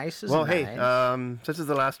 Ice is Well, nice. hey, this is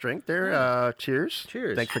the last drink there. Cheers.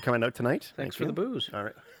 Cheers. Thanks for coming out tonight. Thanks Thank for you. the booze. All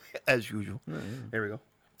right. As usual. There we go.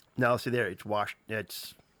 Now, see there, it's washed.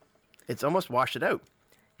 It's almost washed it out.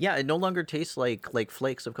 Yeah, it no longer tastes like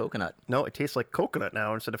flakes of coconut. No, it tastes like coconut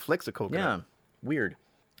now instead of flakes of coconut. Yeah, weird.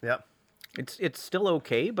 Yep. It's still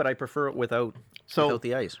okay, but I prefer it without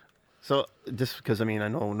the ice. So just because I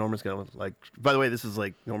know Norma's gonna like. By the way, this is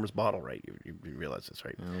like Norma's bottle, right? You realize this,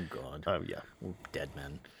 right? Oh God. Yeah. We're dead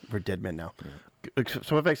men. We're dead men now.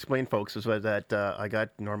 So if I explain, folks, is that I got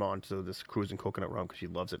Norma onto this cruising coconut rum because she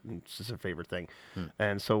loves it and it's just her favorite thing.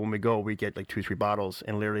 And so when we go, we get like 2-3 bottles,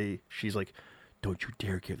 and literally she's like, "Don't you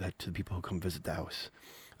dare give that to the people who come visit the house."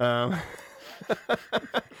 And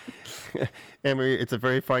it's a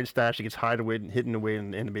very fine stash. It gets hidden away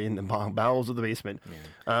in the bowels of the basement.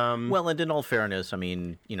 Yeah. Well, and in all fairness, I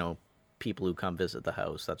mean, people who come visit the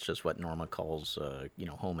house, that's just what Norma calls,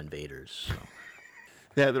 home invaders. So.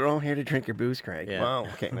 Yeah, they're all here to drink your booze, Craig. Yeah. Wow.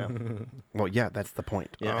 Okay. No. Well, yeah, that's the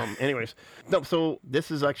point. Yeah. Anyways, no. So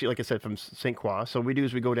this is actually, like I said, from St. Croix. So what we do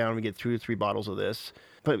is we go down and we get 2 to 3 bottles of this.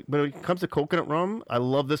 But when it comes to coconut rum, I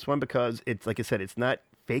love this one because it's, like I said, it's not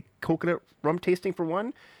fake coconut rum tasting for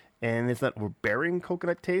one, and it's not overbearing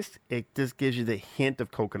coconut taste. It just gives you the hint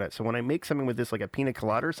of coconut. So when I make something with this, like a pina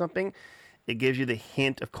colada or something, it gives you the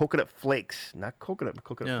hint of coconut flakes, not coconut, but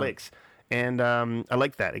coconut flakes. And I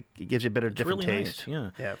like that. It gives you a bit of different really taste.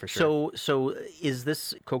 Nice. Yeah, for sure. So is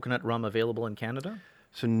this coconut rum available in Canada?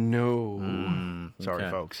 So no, sorry,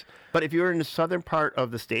 okay. folks. But if you're in the southern part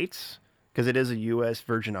of the States, because it is a U.S.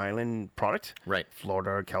 Virgin Island product, right?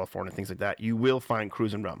 Florida, California, things like that, you will find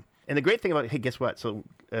cruising rum. And the great thing about it, hey, guess what? So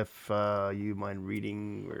if you mind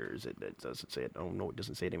reading, where is it? It doesn't say it. Oh, no, it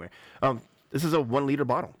doesn't say it anywhere. This is a 1 liter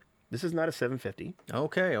bottle. This is not a 750.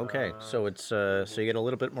 Okay. So it's so you get a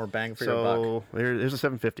little bit more bang for your buck. So there's a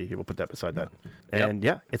 750 here. We'll put that beside that. And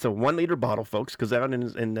yeah, it's a 1 liter bottle, folks, because down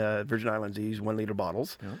in Virgin Islands they use 1 liter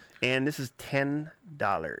bottles. Yep. And this is $10.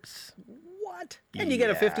 What? And you get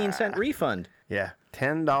a 15-cent refund. Yeah,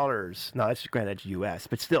 $10. No, that's granted, that's U.S.,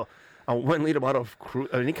 but still, a 1 liter bottle of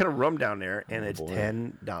any kind of rum down there, and it's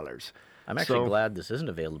 $10. I'm actually glad this isn't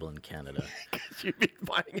available in Canada. Because you'd be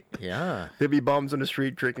buying it. Yeah. There'd be bums on the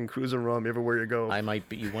street drinking cruising rum everywhere you go. I might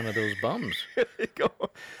be one of those bums. There you go.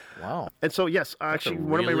 Wow. And so, yes, actually,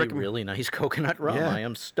 one one of my really nice coconut rum. Yeah. I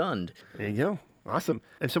am stunned. There you go. Awesome.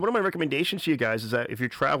 And so one of my recommendations to you guys is that if you're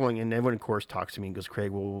traveling, and everyone, of course, talks to me and goes,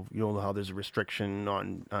 Craig, well, you know how there's a restriction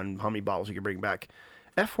on how many bottles you can bring back.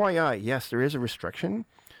 FYI, yes, there is a restriction.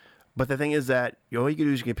 But the thing is that all you can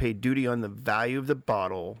do is you can pay duty on the value of the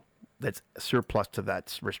bottle that's surplus to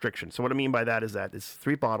that restriction. So what I mean by that is that it's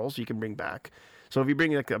 3 bottles you can bring back. So if you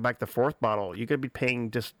bring back the 4th bottle, you're going to be paying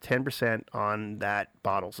just 10% on that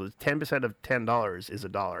bottle. So 10% of $10 is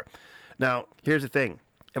 $1. Now, here's the thing.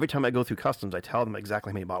 Every time I go through customs, I tell them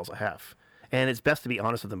exactly how many bottles I have. And it's best to be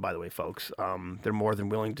honest with them, by the way, folks. They're more than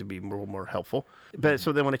willing to be more helpful. But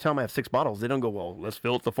so then when I tell them I have 6 bottles, they don't go, well, let's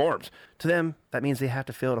fill out the forms. To them, that means they have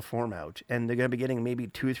to fill out a form out. And they're going to be getting maybe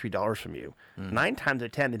 $2 or $3 from you. 9 times out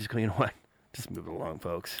of 10, they just go, you know what? Just move it along,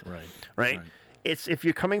 folks. Right? It's if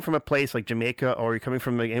you're coming from a place like Jamaica or you're coming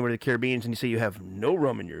from anywhere in the Caribbean and you say you have no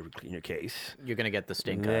rum in your case, you're going to get the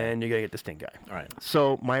stink eye. Then you're going to get the stink eye. All right.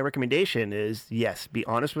 So my recommendation is, yes, be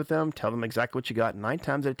honest with them. Tell them exactly what you got. 9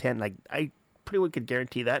 times out of 10, like I pretty well could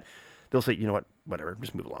guarantee that they'll say, you know what, whatever,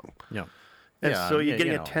 just move along. Yeah. And so you're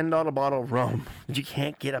getting a $10 bottle of rum that you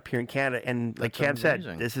can't get up here in Canada. And like Cam said,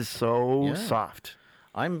 this is so soft.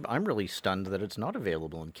 I'm really stunned that it's not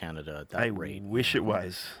available in Canada at that rate. I wish it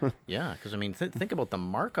was. Yeah, because I mean, think about the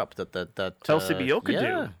markup that LCBO could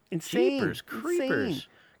do. Insane. Jeepers, creepers.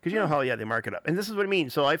 Because you know how they mark it up. And this is what I mean.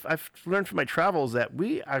 So I've learned from my travels that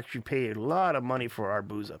we actually pay a lot of money for our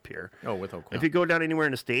booze up here. Oh, without question. If you go down anywhere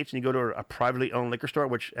in the States and you go to a privately owned liquor store,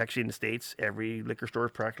 which actually in the States, every liquor store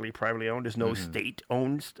is practically privately owned. There's no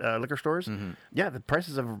state-owned liquor stores. Yeah, the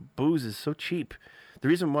prices of booze is so cheap. The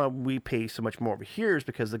reason why we pay so much more over here is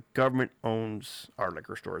because the government owns our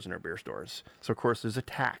liquor stores and our beer stores. So, of course, there's a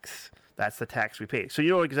tax. That's the tax we pay. So, you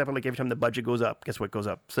know, for example, like every time the budget goes up, guess what goes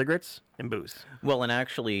up? Cigarettes and booze. Well, and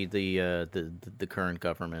actually, the current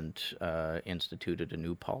government instituted a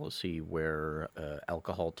new policy where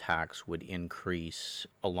alcohol tax would increase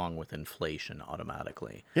along with inflation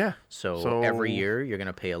automatically. Yeah. So every year, you're going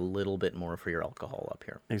to pay a little bit more for your alcohol up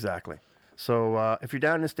here. Exactly. So if you're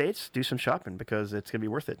down in the States, do some shopping because it's going to be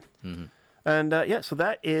worth it. And so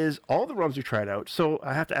that is all the rums we tried out. So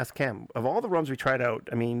I have to ask Cam, of all the rums we tried out,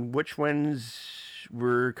 I mean, which ones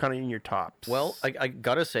were kind of in your tops? Well, I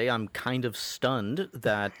got to say, I'm kind of stunned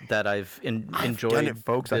that I've enjoyed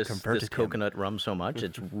this coconut rum so much.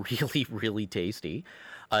 It's really, really tasty.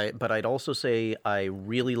 But I'd also say I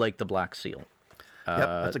really like the Black Seal. Yep,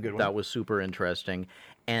 that's a good one. That was super interesting.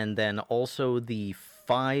 And then also the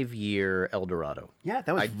 5-year El Dorado. Yeah,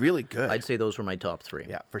 that was really good. I'd say those were my top 3.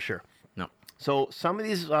 Yeah, for sure. No. So some of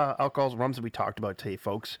these alcohols, rums that we talked about today,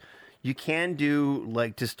 folks, you can do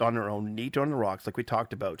like just on their own, neat on the rocks, like we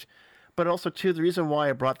talked about. But also, too, the reason why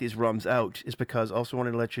I brought these rums out is because I also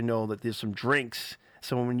wanted to let you know that there's some drinks.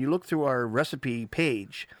 So when you look through our recipe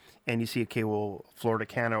page, and you see, okay, well, Florida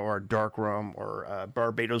Canna or a dark rum or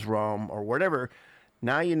Barbados rum or whatever,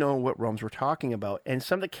 now you know what rums we're talking about and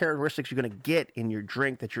some of the characteristics you're going to get in your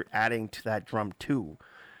drink that you're adding to that rum too,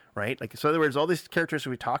 right? Like, so in other words, all these characteristics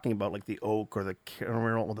we're talking about, like the oak or the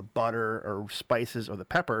caramel or the butter or spices or the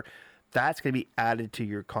pepper, that's going to be added to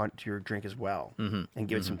your drink as well, and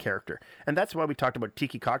give it some character. And that's why we talked about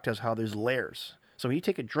tiki cocktails, how there's layers. So when you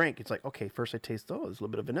take a drink, it's like, okay, first I taste, there's a little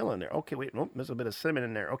bit of vanilla in there. Okay, wait, there's a little bit of cinnamon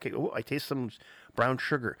in there. Okay, I taste some brown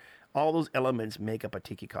sugar. All those elements make up a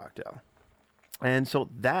tiki cocktail. And so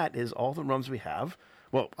that is all the rums we have.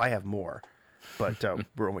 Well, I have more, but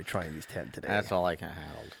we're only trying these 10 today. That's all I can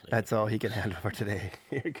handle today. That's all he can handle for today.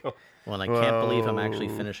 Here you go. Well, and I can't believe I'm actually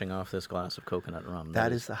finishing off this glass of coconut rum.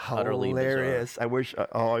 That is hilarious. I wish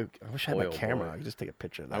I had my camera. Boy. I could just take a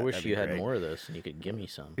picture of that. I wish you had more of this and you could give me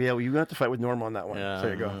some. Yeah, well, you have to fight with Norma on that one. Yeah, so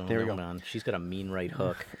there you go. There we go. Man. She's got a mean right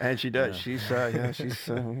hook. And she does. Yeah.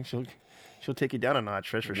 She'll take you down a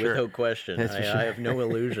notch, that's for sure. Without question. I have no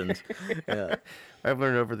illusions. Yeah. I've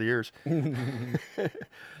learned over the years.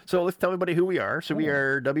 So let's tell everybody who we are. So we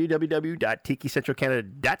are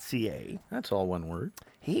www.tikicentralcanada.ca. That's all one word.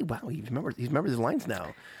 Hey, wow, he remembers his lines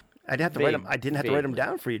now. I didn't have to write them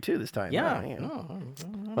down for you too this time. Yeah.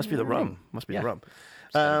 Must be the rum. It's gotta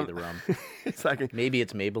be the rum. It's like maybe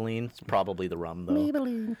it's Maybelline. It's probably the rum, though.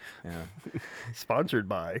 Maybelline. Yeah. Sponsored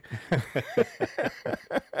by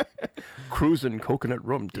Cruisin' Coconut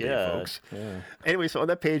Rum today, folks. Yeah. Anyway, so on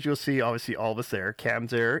that page, you'll see, obviously, all of us there.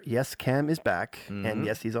 Cam's there. Yes, Cam is back. And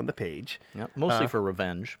yes, he's on the page. Yeah, mostly for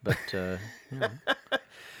revenge, but...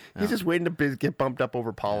 He's just waiting to get bumped up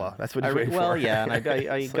over Paula. That's what he's waiting for. Well, yeah, and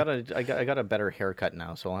I got a better haircut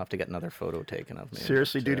now, so I'll have to get another photo taken of me.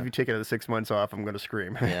 Seriously, dude, if you take another 6 months off, I'm going to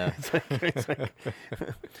scream. Yeah.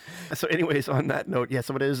 So anyways, on that note,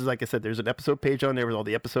 so what it is like I said, there's an episode page on there with all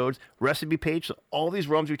the episodes, recipe page. So all these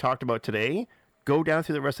rums we talked about today, go down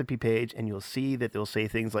through the recipe page and you'll see that they'll say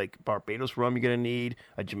things like Barbados rum you're going to need,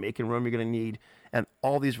 a Jamaican rum you're going to need, and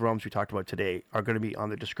all these rums we talked about today are going to be on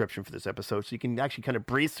the description for this episode. So you can actually kind of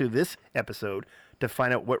breeze through this episode to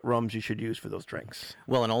find out what rums you should use for those drinks.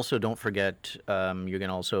 Well, and also don't forget, you're going to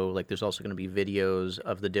also, there's also going to be videos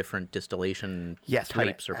of the different distillation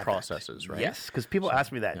types or processes, right? Yes, because people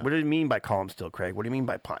ask me that. Yeah. What do you mean by column stilled, Craig? What do you mean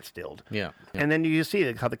by pot stilled? Yeah. And then you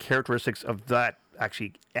see how the characteristics of that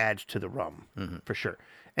actually adds to the rum, for sure.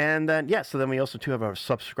 And then, so then we also too have our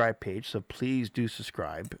subscribe page, so please do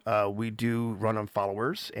subscribe. We do run on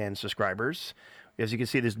followers and subscribers. As you can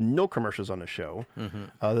see, there's no commercials on the show,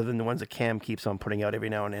 other than the ones that Cam keeps on putting out every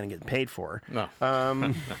now and then and getting paid for. No.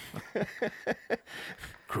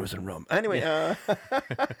 Cruisin' Rum. Anyway,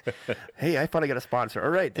 hey, I finally got a sponsor.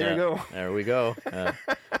 All right, there you go. There we go.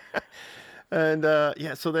 And so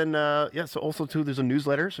also too, there's a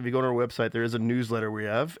newsletter. So if you go on our website, there is a newsletter we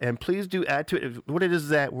have, and please do add to it. What it is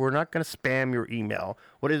that we're not going to spam your email.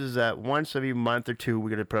 What it is that once every month or two, we're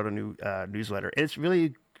going to put out a new newsletter. And it's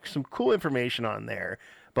really some cool information on there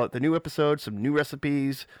about the new episodes, some new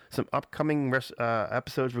recipes, some upcoming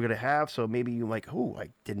episodes we're going to have. So maybe you're like, oh, I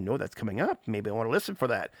didn't know that's coming up. Maybe I want to listen for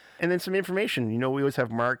that. And then some information. We always have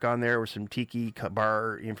Mark on there with some tiki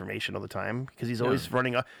bar information all the time because he's always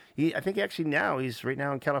running. I think actually now he's right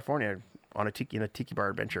now in California on a tiki bar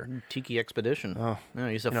adventure. Tiki expedition. Oh, no,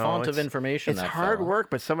 he's a font of information. It's hard work,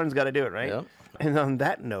 but someone's got to do it, right? Yep. And on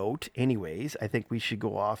that note, anyways, I think we should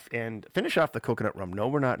go off and finish off the coconut rum. No,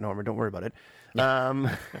 we're not, Norma. Don't worry about it. But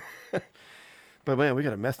man, we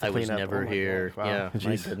got a mess to clean up. I was never here. Wow. Yeah,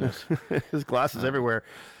 my goodness. There's glasses everywhere.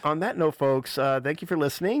 On that note, folks, thank you for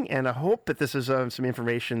listening, and I hope that this is some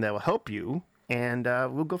information that will help you, and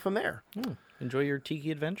we'll go from there. Enjoy your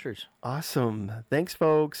tiki adventures. Awesome. Thanks,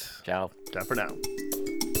 folks. Ciao. Ciao for now.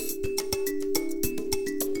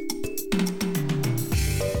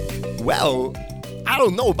 Well, I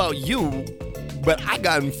don't know about you, but I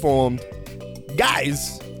got informed.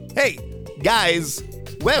 Guys, hey, guys,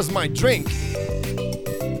 where's my drink?